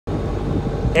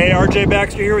Hey, RJ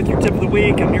Baxter here with your tip of the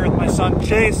week. I'm here with my son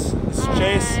Chase. This is Hi.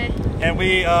 Chase. And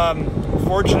we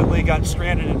fortunately got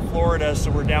stranded in Florida,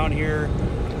 so we're down here.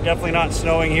 Definitely not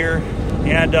snowing here.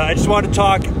 And I just wanted to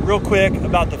talk real quick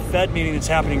about the Fed meeting that's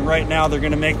happening right now. They're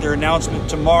going to make their announcement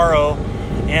tomorrow.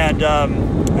 And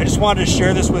I just wanted to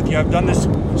share this with you. I've done this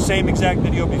same exact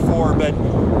video before, but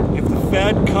if the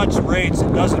Fed cuts rates,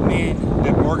 it doesn't mean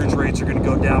that mortgage rates are going to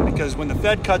go down, because when the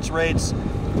Fed cuts rates,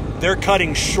 they're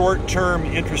cutting short-term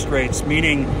interest rates,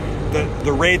 meaning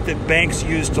the rate that banks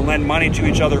use to lend money to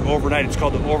each other overnight. It's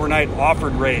called the overnight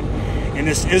offered rate. And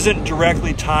this isn't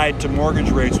directly tied to mortgage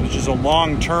rates, which is a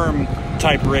long-term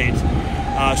type rate.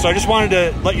 So I just wanted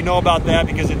to let you know about that,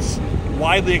 because it's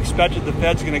widely expected the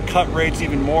Fed's going to cut rates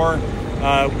even more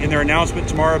in their announcement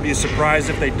tomorrow. It'd be a surprise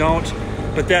if they don't.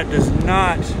 But that does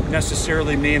not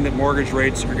necessarily mean that mortgage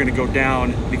rates are going to go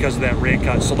down because of that rate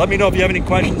cut. So let me know if you have any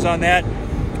questions on that.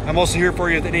 I'm also here for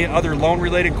you with any other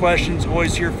loan-related questions.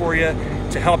 Always here for you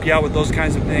to help you out with those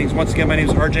kinds of things. Once again, my name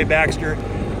is RJ Baxter,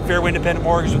 Fairway Independent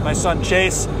Mortgage with my son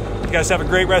Chase. You guys have a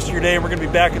great rest of your day, and we're going to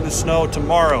be back in the snow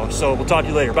tomorrow. So we'll talk to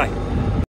you later. Bye.